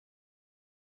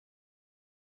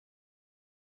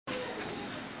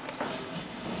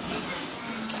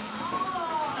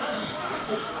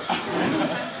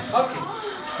Okay.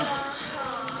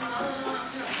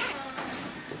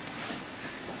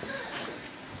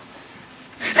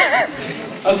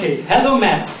 Okay, hello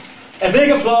Matt. A big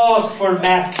applause for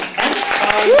Matt and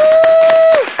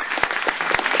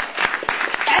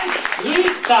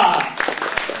Lisa.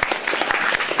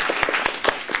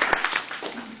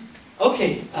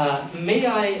 Okay, may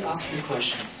I ask you a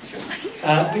question?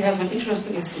 We have an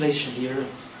interesting installation here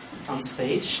on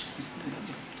stage.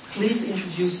 Please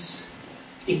introduce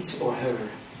it or her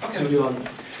to the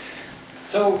audience.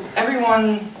 So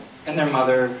everyone and their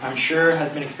mother, I'm sure,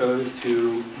 has been exposed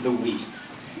to the Wii.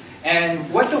 And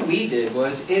what the Wii did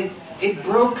was it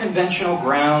broke conventional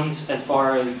grounds as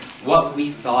far as what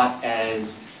we thought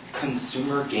as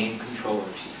consumer game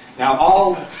controllers. Now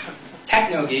all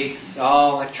techno geeks,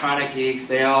 all electronic geeks,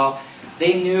 they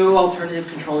knew alternative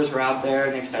controllers were out there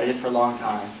and they've studied it for a long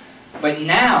time. But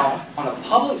now, on a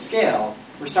public scale,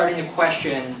 we're starting to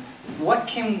question what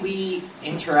can we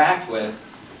interact with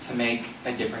to make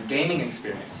a different gaming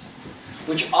experience?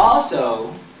 Which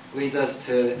also leads us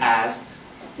to ask,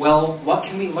 well, what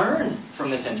can we learn from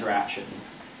this interaction?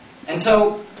 And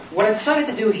so, what I decided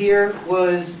to do here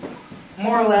was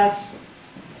more or less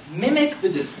mimic the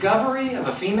discovery of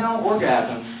a female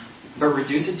orgasm, but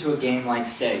reduce it to a game-like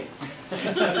state.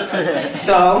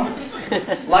 So,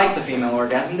 like the female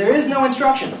orgasm, there is no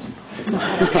instructions. You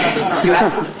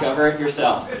have to discover it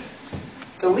yourself.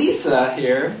 So Lisa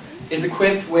here is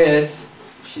equipped with,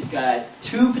 she's got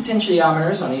 2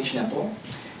 potentiometers on each nipple.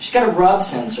 She's got a rub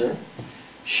sensor.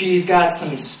 She's got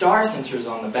some star sensors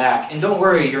on the back. And don't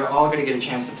worry, you're all going to get a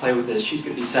chance to play with this. She's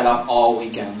going to be set up all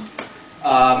weekend.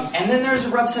 And then there's a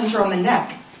rub sensor on the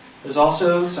neck. There's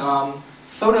also some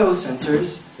photo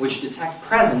sensors which detect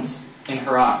presence in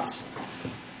her eyes.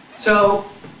 So,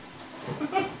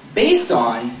 based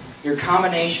on your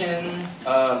combination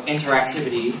of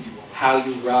interactivity, how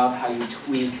you rub, how you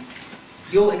tweak,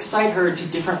 you'll excite her to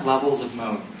different levels of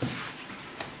moans.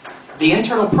 The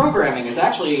internal programming is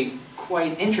actually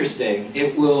quite interesting.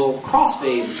 It will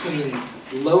crossfade between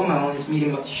low moans,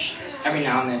 medium, every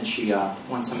now and then she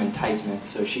wants some enticement,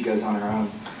 so she goes on her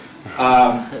own.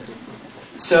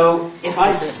 So if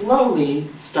I slowly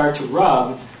start to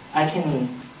rub, I can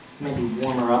maybe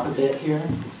warm her up a bit here.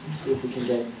 Let's see if we can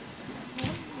get...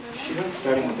 She likes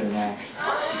starting with her neck.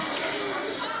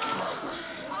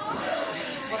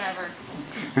 Whatever.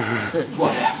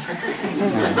 Whatever.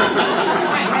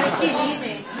 She's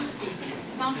easy.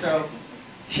 So,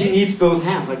 She needs both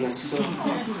hands, I guess. So.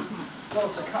 well,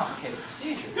 it's a complicated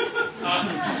procedure.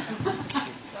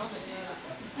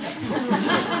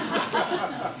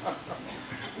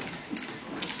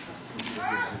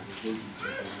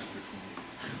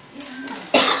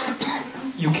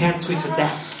 You can't tweet with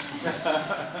that.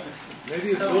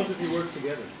 Maybe if both of you work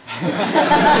together.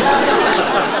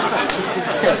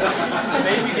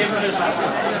 Maybe give it a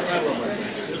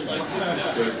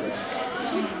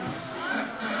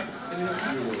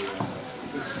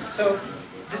So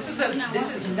this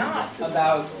is not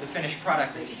about the finished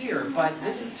product that's here, but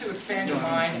this is to expand your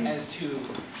mind as to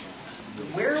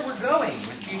where we're going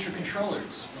with future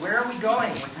controllers. Where are we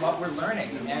going with what we're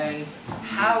learning? And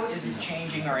how is this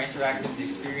changing our interactive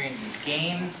experience with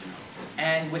games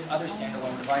and with other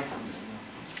standalone devices?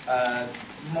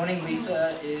 Moaning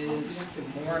Lisa is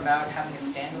more about having a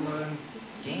standalone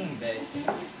game that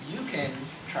you can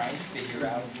try and figure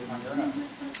out on your own.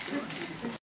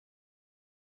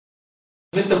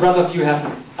 Mr. Brother, if you have,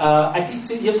 I think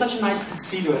you have such a nice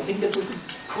tuxedo. I think that would be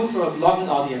cool for a vlogging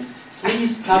audience.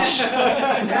 Please touch,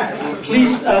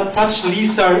 touch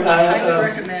Lisa. I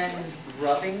recommend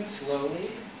rubbing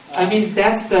slowly. I mean,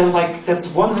 that's 100%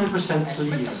 Put some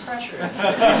sleaze. pressure in.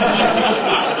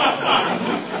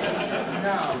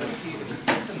 No, but if you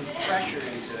put some pressure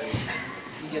into it,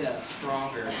 you get a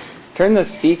stronger. Turn the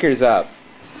speakers up.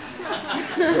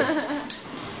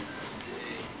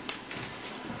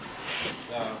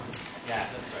 So, yeah,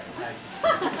 that's right.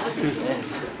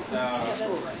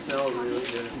 So really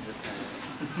good at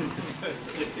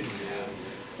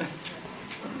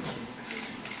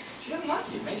She doesn't like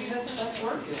you. Maybe that's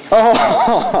working.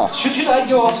 Oh! Should I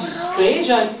go off stage?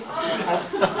 You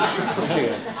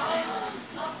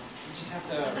just have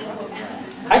to rub it.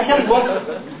 I tell you what,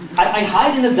 I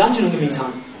hide in a dungeon in the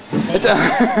meantime.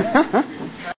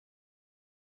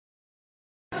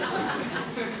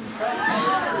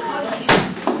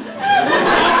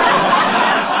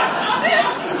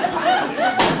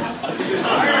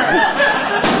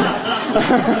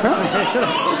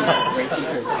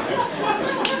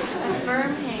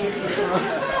 Firm hand.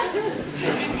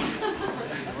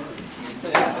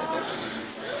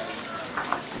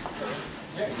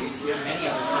 Yeah, you have many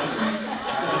other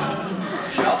things.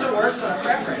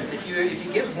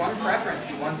 one preference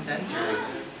to one sensor,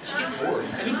 she gets bored.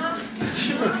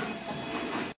 Sure.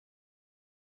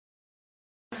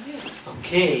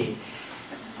 Okay.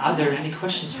 Are there any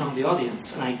questions from the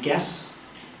audience? And I guess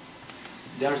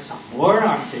there are some more,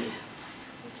 aren't there?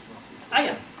 Ah,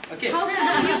 yeah. Okay. How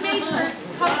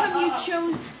come you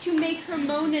chose to make her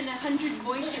moan in 100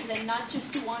 voices and not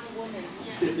just one woman?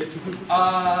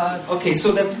 Okay,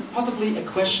 so that's possibly a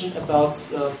question about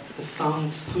the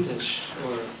found footage,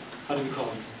 or how do we call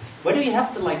it? Where do you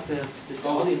have the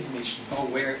all the information? Oh,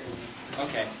 where?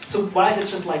 Okay. So why is it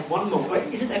just like one moan? Or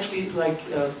is it actually like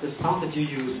the sound that you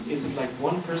use? Is it like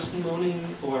one person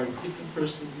moaning or a different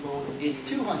person moaning? It's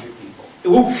 200 people.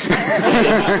 Ooh.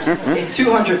 It's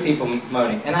 200 people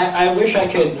moaning. And I wish I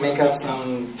could make up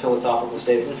some philosophical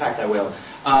statement. In fact, I will.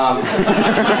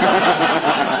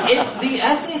 It's the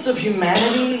essence of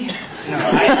humanity. No,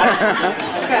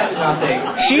 I've got nothing.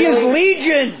 She is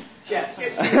Legion! Yes.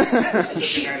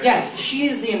 She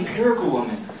is the empirical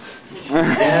woman. Chew on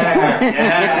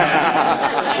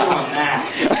that.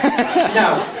 No,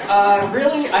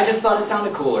 really, I just thought it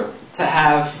sounded cooler to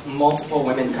have multiple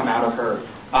women come out of her.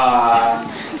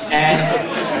 And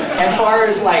as far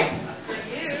as like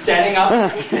setting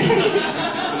up,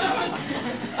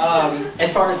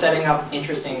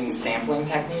 interesting sampling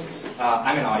techniques,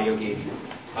 I'm an audio geek.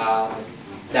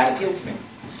 That appealed to me.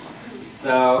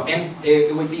 So, and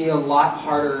it would be a lot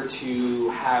harder to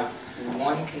have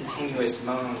one continuous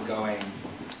moan going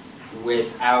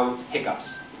without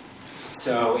hiccups.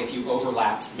 So if you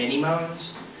overlapped mini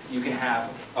moans, you can have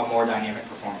a more dynamic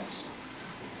performance.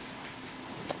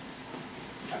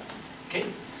 Okay.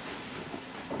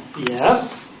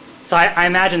 Yes? So I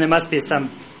imagine there must be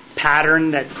some pattern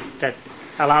that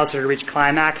allows her to reach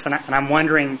climax, and I'm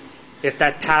wondering if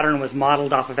that pattern was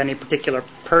modeled off of any particular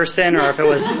person, or if it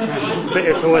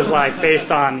was like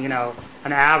based on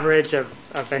an average of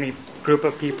any group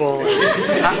of people.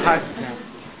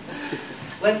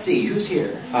 Let's see, who's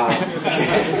here?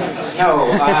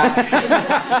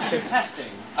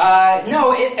 Testing.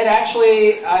 No, it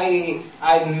actually,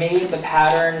 I made the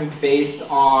pattern based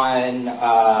on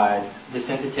the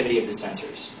sensitivity of the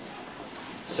sensors.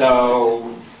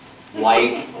 So,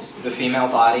 like the female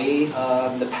body,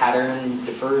 the pattern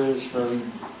differs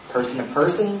from person to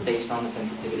person based on the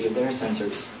sensitivity of their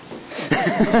sensors.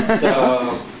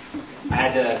 So, I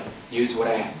had to use what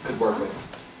I could work with.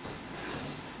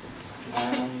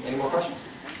 Any more questions?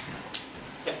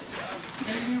 Yeah.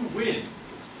 Can you win?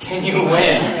 Can you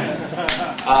win?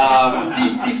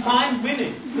 Define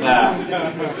winning.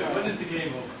 When is the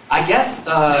game over? I guess,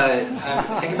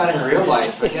 think about it in real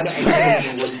life, I guess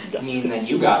winning would mean that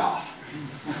you got off.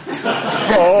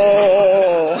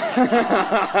 Oh!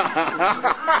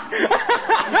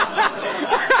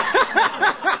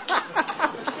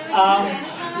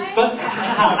 But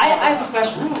I have a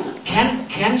question.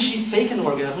 Can she fake an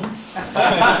orgasm?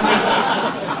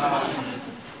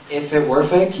 If it were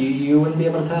fake, you wouldn't be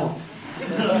able to tell.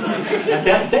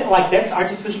 That's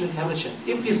artificial intelligence.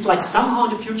 If it's like somehow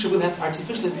in the future we'll have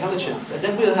artificial intelligence, and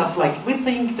then we'll have we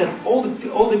think that all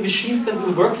the machines that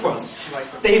will work for us,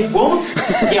 they won't.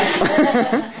 Yeah,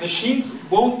 machines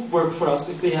won't work for us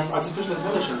if they have artificial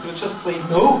intelligence. They'll just say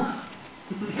no.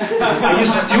 Are you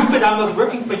stupid? I'm not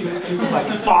working for you. And you're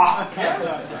like, bah.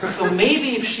 So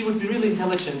maybe if she would be really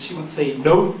intelligent, she would say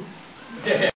no.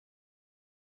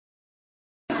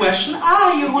 Question: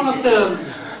 are you one of the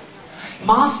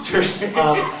masters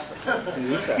of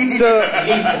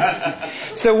Lisa?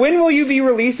 So when will you be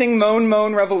releasing Moan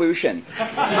Moan Revolution?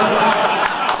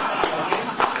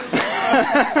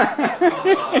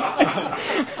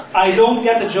 I don't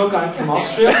get the joke. I'm from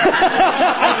Austria. I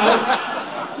know.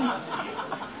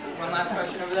 One last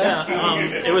question over there.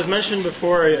 Yeah, it was mentioned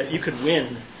before you could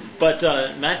win, but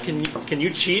Matt, can you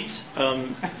cheat?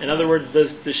 In other words,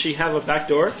 does she have a back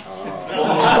door?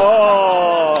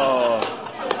 Oh!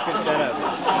 Good setup.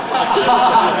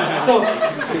 So,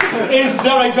 is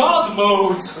there a God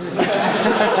mode?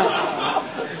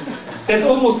 That's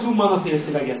almost too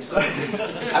monotheistic, I guess.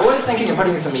 I was thinking of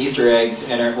putting some Easter eggs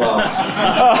in her,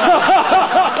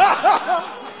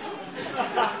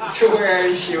 to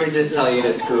where she would just tell you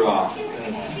to screw off.